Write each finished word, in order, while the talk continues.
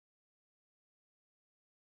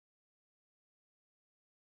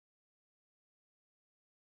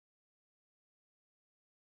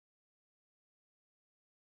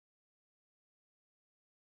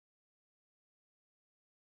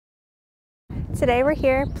Today we're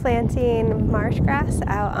here planting marsh grass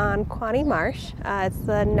out on Quonnie Marsh. It's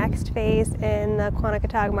the next phase in the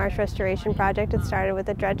Quonochontaug Marsh restoration project. It started with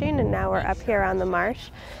the dredging and now we're up here on the marsh.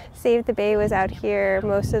 Save the Bay was out here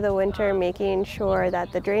most of the winter making sure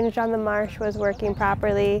that the drainage on the marsh was working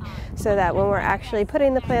properly so that when we're actually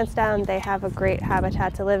putting the plants down, they have a great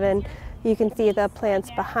habitat to live in. You can see the plants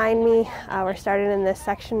behind me. We're starting in this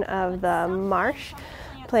section of the marsh,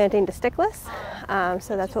 planting to stickless.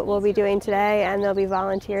 So that's what we'll be doing today, and there'll be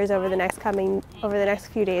volunteers over the next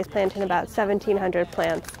few days planting about 1,700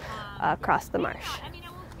 plants across the marsh.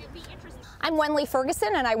 I'm Wenley Ferguson,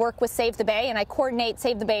 and I work with Save the Bay, and I coordinate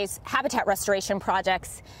Save the Bay's habitat restoration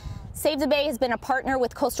projects. Save the Bay has been a partner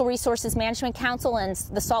with Coastal Resources Management Council and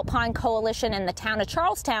the Salt Pond Coalition and the town of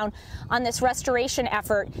Charlestown on this restoration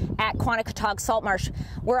effort at Quonochontaug Salt Marsh.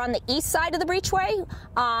 We're on the east side of the breachway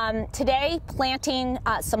today, planting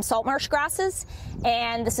some salt marsh grasses,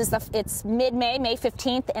 and it's mid-May, May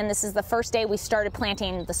 15th, and this is the first day we started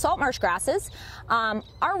planting the salt marsh grasses.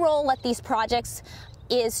 Our role at these projects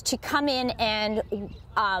is to come in and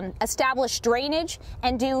establish drainage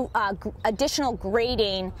and do additional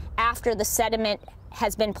grading after the sediment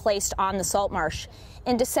has been placed on the salt marsh.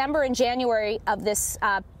 In December and January of this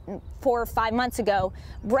 4 or 5 months ago,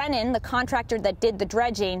 Brennan, the contractor that did the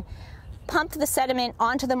dredging, pumped the sediment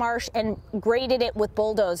onto the marsh and graded it with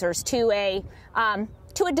bulldozers to a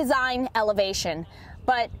design elevation.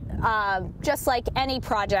 But just like any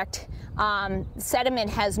project, sediment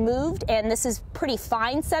has moved, and this is pretty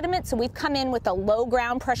fine sediment, so we've come in with a low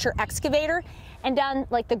ground pressure excavator and done,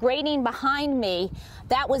 like the grading behind me,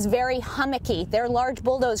 that was very hummocky. Their large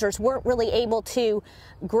bulldozers weren't really able to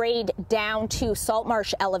grade down to salt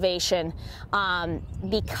marsh elevation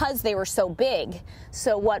because they were so big.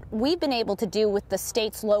 So what we've been able to do with the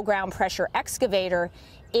state's low ground pressure excavator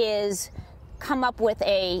is come up with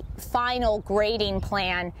a final grading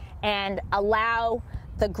plan and allow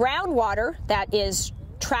the groundwater that is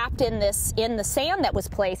trapped in the sand that was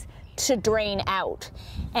placed to drain out.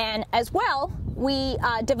 And as well, we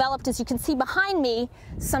developed, as you can see behind me,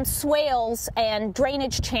 some swales and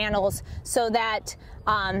drainage channels so that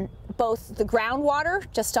both the groundwater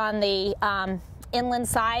just on the inland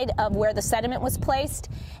side of where the sediment was placed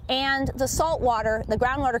and the salt water, the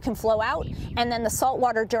groundwater can flow out, and then the salt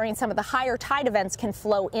water during some of the higher tide events can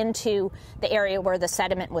flow into the area where the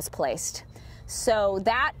sediment was placed. So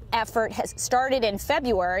that effort has started in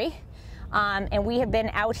February, and we have been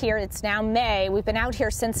out here, it's now May, we've been out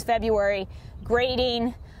here since February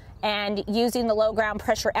grading and using the low ground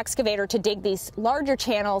pressure excavator to dig these larger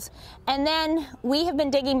channels. And then we have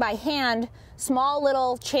been digging by hand small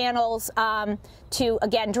little channels to,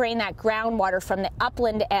 again, drain that groundwater from the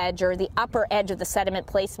upland edge or the upper edge of the sediment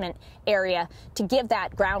placement area to give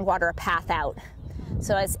that groundwater a path out.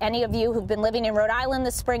 So as any of you who've been living in Rhode Island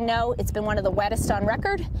this spring know, it's been one of the wettest on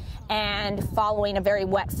record and following a very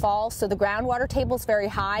wet fall, so the groundwater table is very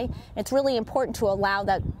high. It's really important to allow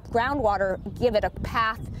that groundwater, give it a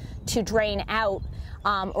path to drain out,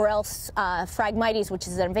 or else Phragmites, which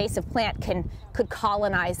is an invasive plant, could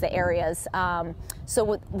colonize the areas.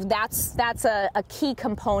 So that's a key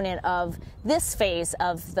component of this phase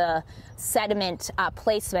of the sediment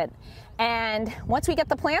placement. And once we get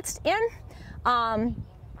the plants in,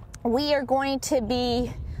 we are going to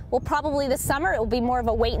be, well, probably this summer, it will be more of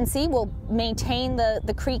a wait and see. We'll maintain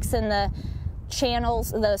the creeks and the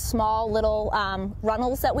channels, the small little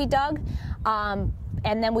runnels that we dug.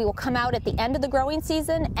 And then we will come out at the end of the growing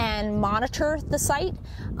season and monitor the site.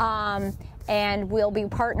 And we'll be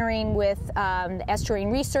partnering with the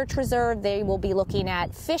Estuarine Research Reserve. They will be looking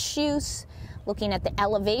at fish use, looking at the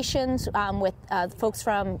elevations with folks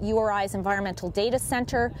from URI's Environmental Data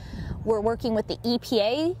Center. We're working with the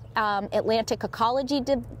EPA, Atlantic Ecology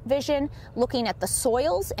Division, looking at the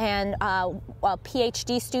soils, and a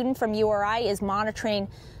PhD student from URI is monitoring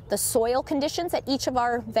the soil conditions at each of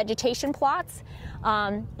our vegetation plots.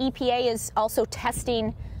 EPA is also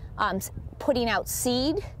testing, putting out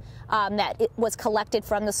seed that was collected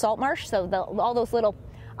from the salt marsh, so all those little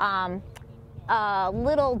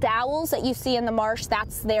dowels that you see in the marsh,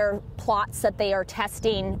 that's their plots that they are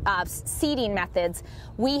testing seeding methods.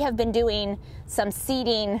 We have been doing some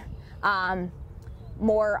seeding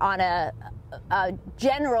more on a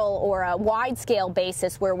general or a wide-scale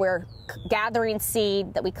basis where we're gathering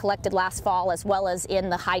seed that we collected last fall as well as in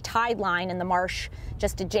the high tide line in the marsh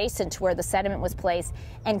just adjacent to where the sediment was placed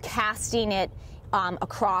and casting it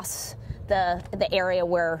across the area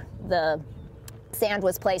where the sand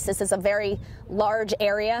was placed. This is a very large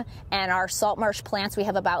area, and our salt marsh plants, we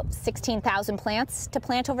have about 16,000 plants to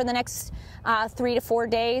plant over the next 3 to 4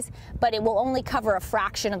 days, but it will only cover a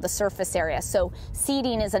fraction of the surface area. So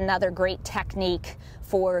seeding is another great technique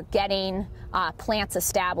for getting plants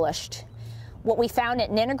established. What we found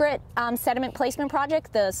at Ninigret Sediment Placement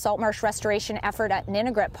Project, the salt marsh restoration effort at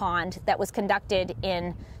Ninigret Pond that was conducted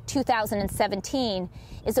in 2017,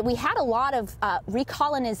 is that we had a lot of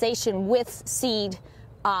recolonization with seed,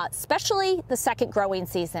 especially the second growing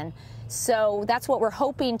season. So that's what we're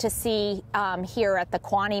hoping to see here at the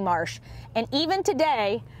Quonnie Marsh. And even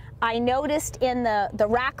today, I noticed in the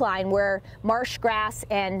rack line where marsh grass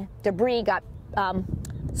and debris got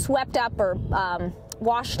swept up or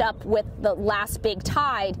washed up with the last big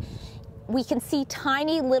tide, we can see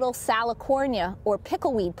tiny little salicornia or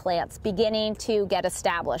pickleweed plants beginning to get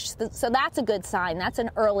established. So that's a good sign. That's an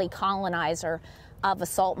early colonizer of a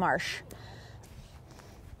salt marsh.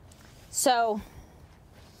 So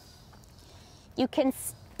you can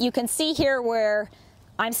see here where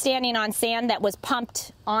I'm standing on sand that was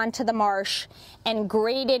pumped onto the marsh and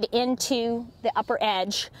graded into the upper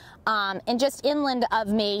edge. And just inland of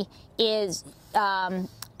me is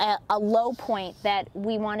a low point that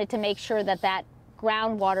we wanted to make sure that that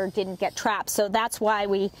groundwater didn't get trapped. So that's why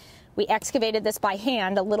we excavated this by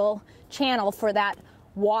hand, a little channel for that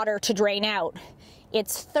water to drain out.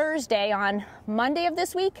 It's Thursday. On Monday of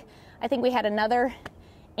this week, I think we had another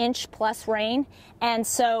inch plus rain, and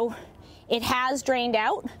so it has drained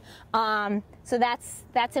out. So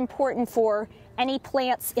that's important for any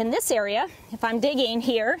plants in this area. If I'm digging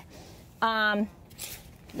here,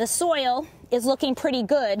 the soil is looking pretty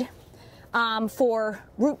good for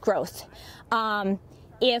root growth.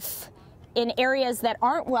 If in areas that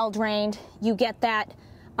aren't well drained, you get that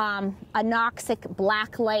anoxic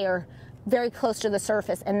black layer very close to the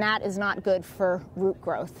surface, and that is not good for root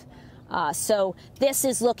growth. So this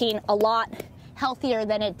is looking a lot healthier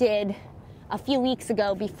than it did a few weeks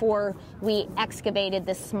ago before we excavated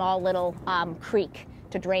this small little creek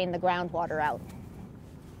to drain the groundwater out.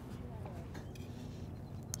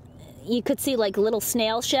 You could see like little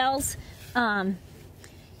snail shells. And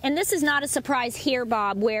this is not a surprise here,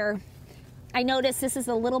 Bob, where I notice this is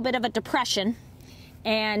a little bit of a depression,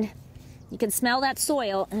 and you can smell that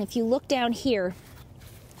soil. And if you look down here,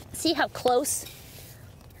 see how close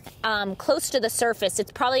to the surface,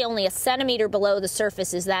 it's probably only a centimeter below the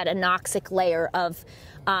surface, is that anoxic layer of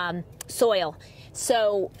soil.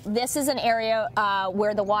 So this is an area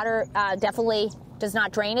where the water definitely does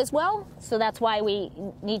not drain as well. So that's why we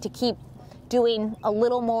need to keep doing a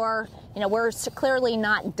little more. You know, we're clearly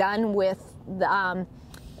not done with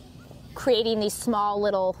creating these small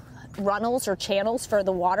little runnels or channels for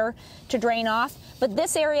the water to drain off. But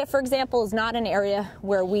this area, for example, is not an area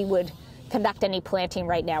where we would conduct any planting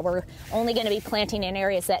right now. We're only going to be planting in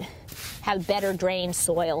areas that have better drained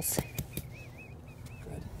soils.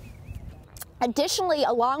 Good. Additionally,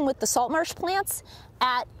 along with the salt marsh plants,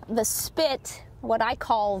 at the spit, what I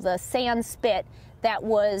call the sand spit that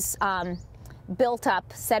was built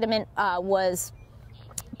up, sediment was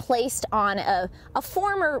placed on a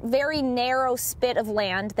former very narrow spit of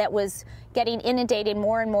land that was getting inundated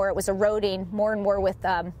more and more. It was eroding more and more with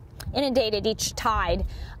inundated each tide.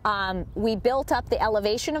 We built up the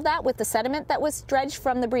elevation of that with the sediment that was dredged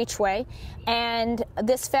from the breachway, and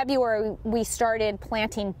this February we started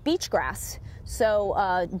planting beach grass,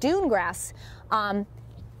 so dune grass,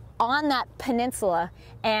 on that peninsula,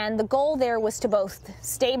 and the goal there was to both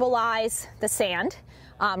stabilize the sand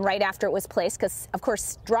right after it was placed, because of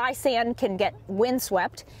course dry sand can get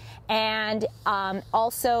windswept, and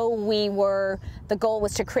also the goal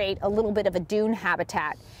was to create a little bit of a dune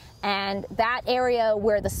habitat. And that area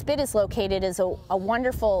where the spit is located is a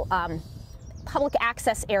wonderful public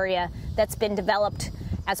access area that's been developed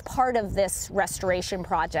as part of this restoration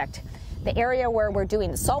project. The area where we're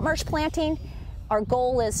doing the salt marsh planting, our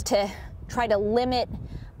goal is to try to limit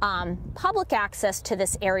public access to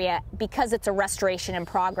this area because it's a restoration in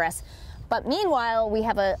progress. But meanwhile, we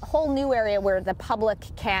have a whole new area where the public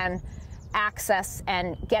can access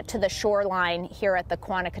and get to the shoreline here at the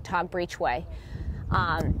Quonochontaug Breachway.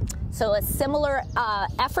 So a similar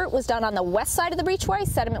effort was done on the west side of the breachway.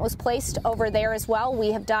 Sediment was placed over there as well.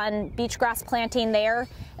 We have done beach grass planting there,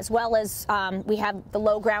 as well as we have the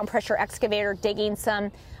low ground pressure excavator digging some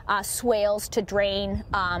swales to drain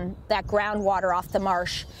that groundwater off the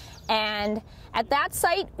marsh. And at that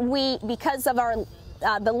site, because of our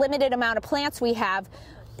the limited amount of plants we have,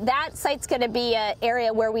 that site's going to be an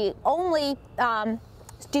area where we only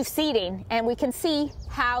do seeding, and we can see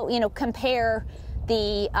how, compare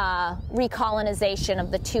the recolonization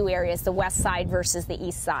of the two areas, the west side versus the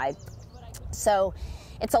east side. So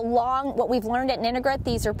it's what we've learned at Ninigret,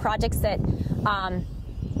 these are projects that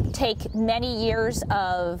take many years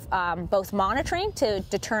of both monitoring to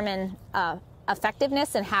determine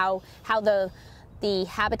effectiveness and how the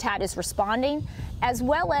habitat is responding, as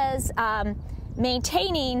well as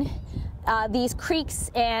maintaining these creeks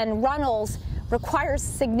and runnels requires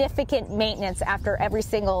significant maintenance after every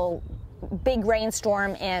single big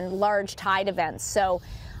rainstorm and large tide events. So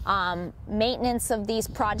maintenance of these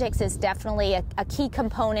projects is definitely a key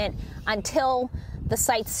component until the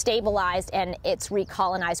site's stabilized and it's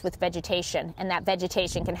recolonized with vegetation, and that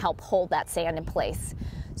vegetation can help hold that sand in place.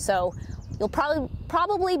 So you'll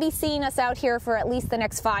probably be seeing us out here for at least the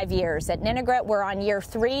next 5 years. At Ninigret, we're on year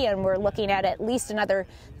 3, and we're looking at least another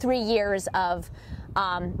 3 years of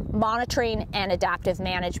monitoring and adaptive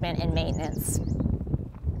management and maintenance.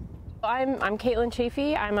 I'm Caitlin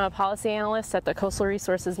Chafee. I'm a policy analyst at the Coastal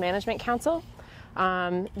Resources Management Council.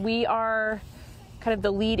 We are kind of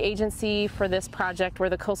the lead agency for this project. We're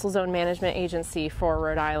the Coastal Zone Management Agency for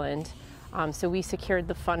Rhode Island. So we secured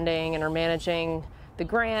the funding and are managing the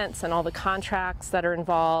grants and all the contracts that are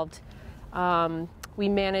involved. We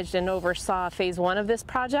managed and oversaw phase 1 of this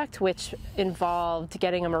project, which involved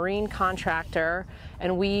getting a marine contractor,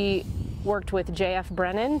 and we worked with JF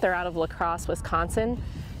Brennan. They're out of La Crosse, Wisconsin.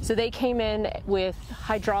 So they came in with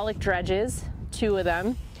hydraulic dredges, 2 of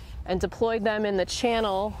them, and deployed them in the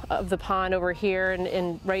channel of the pond over here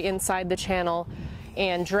and right inside the channel,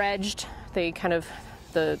 and dredged. They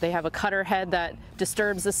have a cutter head that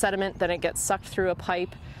disturbs the sediment, then it gets sucked through a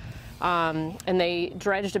pipe. And they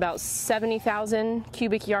dredged about 70,000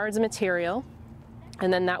 cubic yards of material,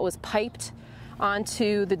 and then that was piped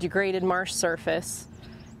onto the degraded marsh surface,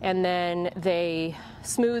 and then they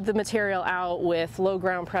smoothed the material out with low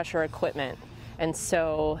ground pressure equipment. And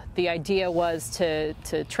so the idea was to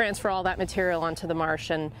transfer all that material onto the marsh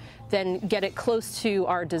and then get it close to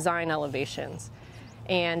our design elevations.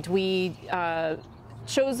 And we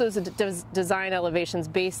chose those design elevations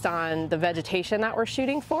based on the vegetation that we're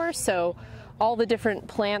shooting for. So all the different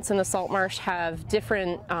plants in the salt marsh have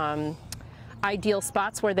different ideal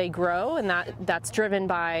spots where they grow, and that's driven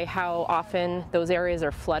by how often those areas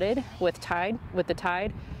are flooded with the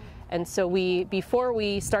tide. And so before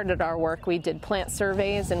we started our work, we did plant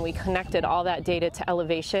surveys and we connected all that data to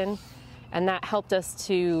elevation, and that helped us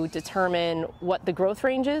to determine what the growth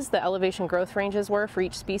ranges, the elevation growth ranges were for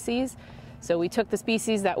each species. So we took the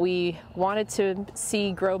species that we wanted to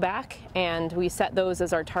see grow back, and we set those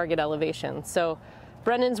as our target elevation. So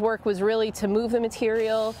Brennan's work was really to move the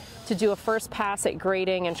material, to do a first pass at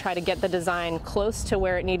grading and try to get the design close to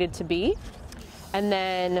where it needed to be. And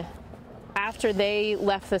then after they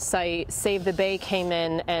left the site, Save the Bay came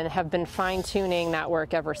in and have been fine-tuning that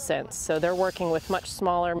work ever since. So they're working with much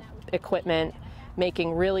smaller equipment,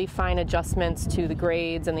 making really fine adjustments to the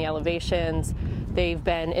grades and the elevations. They've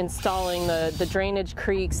been installing the drainage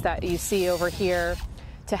creeks that you see over here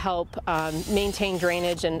to help maintain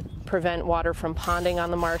drainage and prevent water from ponding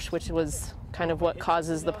on the marsh, which was kind of what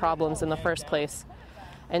causes the problems in the first place.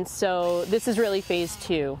 And so this is really phase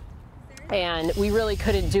 2. And we really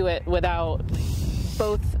couldn't do it without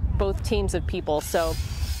both teams of people. So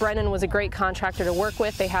Brennan was a great contractor to work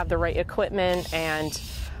with. They have the right equipment,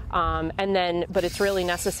 but it's really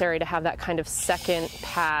necessary to have that kind of second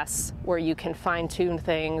pass where you can fine-tune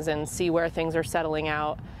things and see where things are settling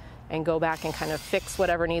out and go back and kind of fix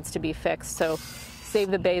whatever needs to be fixed. So Save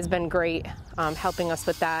the Bay has been great helping us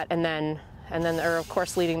with that, and then they're of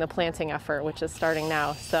course leading the planting effort, which is starting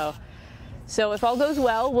now. So if all goes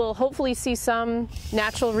well, we'll hopefully see some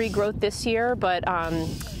natural regrowth this year, but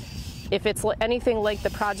if it's anything like the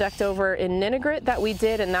project over in Ninigret that we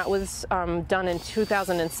did, and that was done in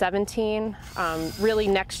 2017, really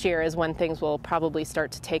next year is when things will probably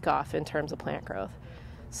start to take off in terms of plant growth.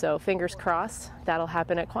 So fingers crossed that'll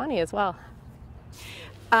happen at Quonnie as well.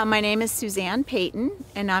 My name is Suzanne Payton,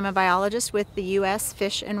 and I'm a biologist with the U.S.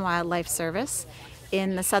 Fish and Wildlife Service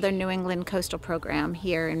in the Southern New England Coastal Program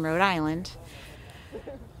here in Rhode Island.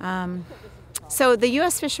 So the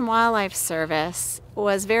U.S. Fish and Wildlife Service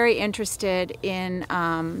was very interested in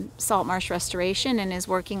salt marsh restoration and is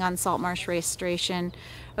working on salt marsh restoration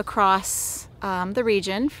across the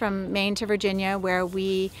region from Maine to Virginia, where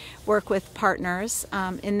we work with partners.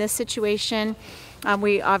 In this situation,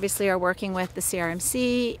 we obviously are working with the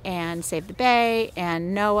CRMC and Save the Bay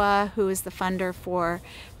and NOAA, who is the funder for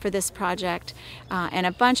this project, and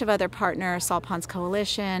a bunch of other partners, Salt Ponds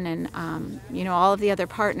Coalition, and all of the other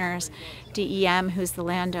partners, DEM, who's the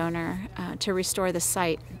landowner, to restore the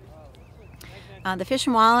site. The Fish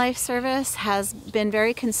and Wildlife Service has been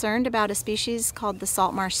very concerned about a species called the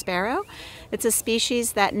salt marsh sparrow. It's a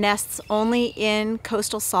species that nests only in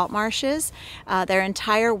coastal salt marshes. Their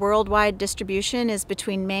entire worldwide distribution is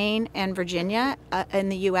between Maine and Virginia in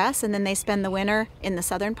the U.S., and then they spend the winter in the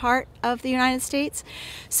southern part of the United States.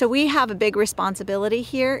 So we have a big responsibility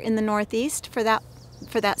here in the Northeast for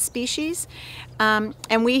that species.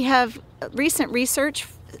 And we have recent research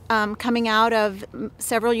coming out of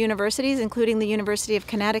several universities, including the University of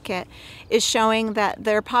Connecticut, is showing that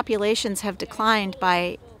their populations have declined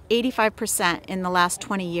by 85% in the last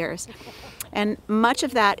 20 years. And much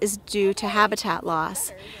of that is due to habitat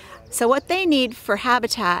loss. So what they need for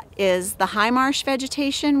habitat is the high marsh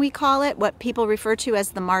vegetation, we call it, what people refer to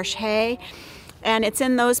as the marsh hay. And it's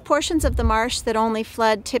in those portions of the marsh that only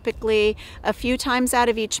flood typically a few times out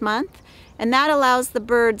of each month. And that allows the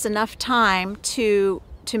birds enough time to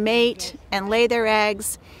mate and lay their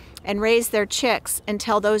eggs and raise their chicks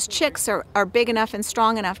until those chicks are big enough and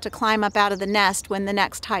strong enough to climb up out of the nest when the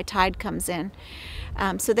next high tide comes in.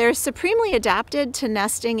 So they're supremely adapted to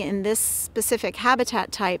nesting in this specific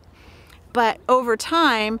habitat type. But over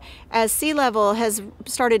time, as sea level has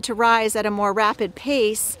started to rise at a more rapid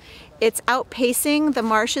pace, it's outpacing the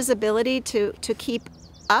marsh's ability to keep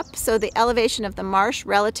up. So the elevation of the marsh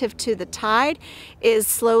relative to the tide is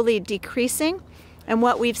slowly decreasing. And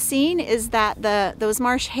what we've seen is that those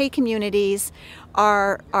marsh hay communities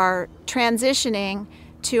are transitioning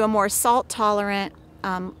to a more salt-tolerant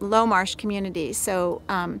low marsh community. So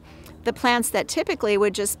the plants that typically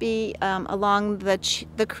would just be along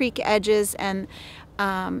the creek edges and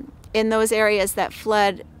in those areas that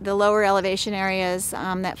flood, the lower elevation areas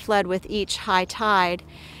that flood with each high tide,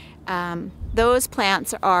 those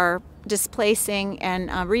plants are displacing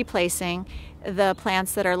and replacing the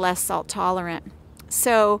plants that are less salt tolerant.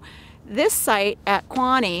 So this site at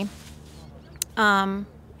Quonnie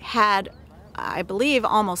had, I believe,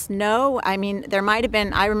 almost no, there might have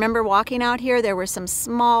been, I remember walking out here, there were some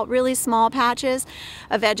small, really small patches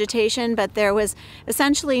of vegetation, but there was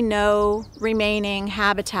essentially no remaining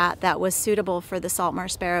habitat that was suitable for the salt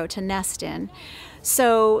marsh sparrow to nest in.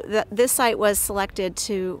 So this site was selected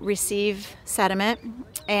to receive sediment,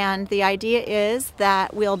 and the idea is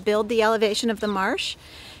that we'll build the elevation of the marsh,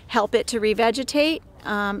 help it to revegetate.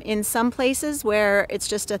 In some places where it's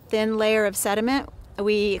just a thin layer of sediment,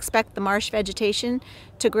 we expect the marsh vegetation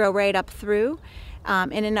to grow right up through.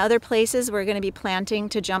 And in other places, we're going to be planting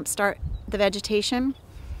to jumpstart the vegetation.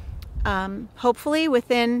 Hopefully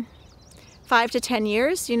within 5 to 10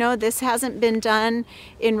 years. You know, this hasn't been done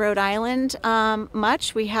in Rhode Island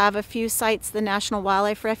much. We have a few sites, the National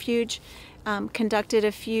Wildlife Refuge conducted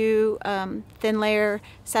a few thin layer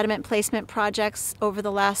sediment placement projects over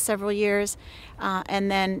the last several years.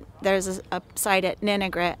 And then there's a site at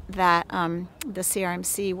Ninigret that the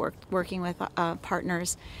CRMC working with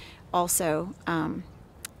partners also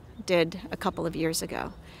did a couple of years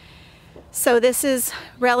ago. So this is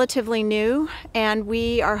relatively new, and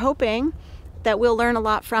we are hoping that we'll learn a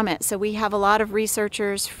lot from it. So we have a lot of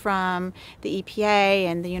researchers from the EPA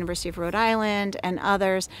and the University of Rhode Island and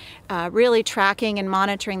others really tracking and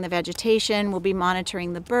monitoring the vegetation. We'll be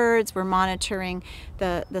monitoring the birds. We're monitoring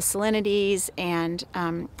the salinities and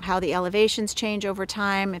how the elevations change over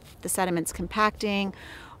time, if the sediment's compacting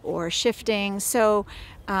or shifting. So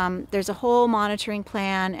there's a whole monitoring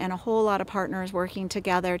plan and a whole lot of partners working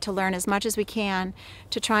together to learn as much as we can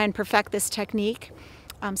to try and perfect this technique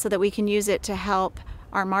so that we can use it to help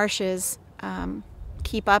our marshes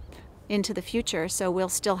keep up into the future. So we'll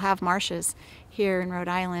still have marshes here in Rhode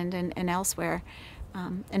Island and elsewhere.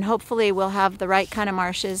 And hopefully we'll have the right kind of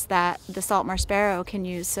marshes that the salt marsh sparrow can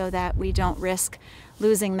use so that we don't risk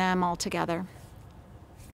losing them altogether.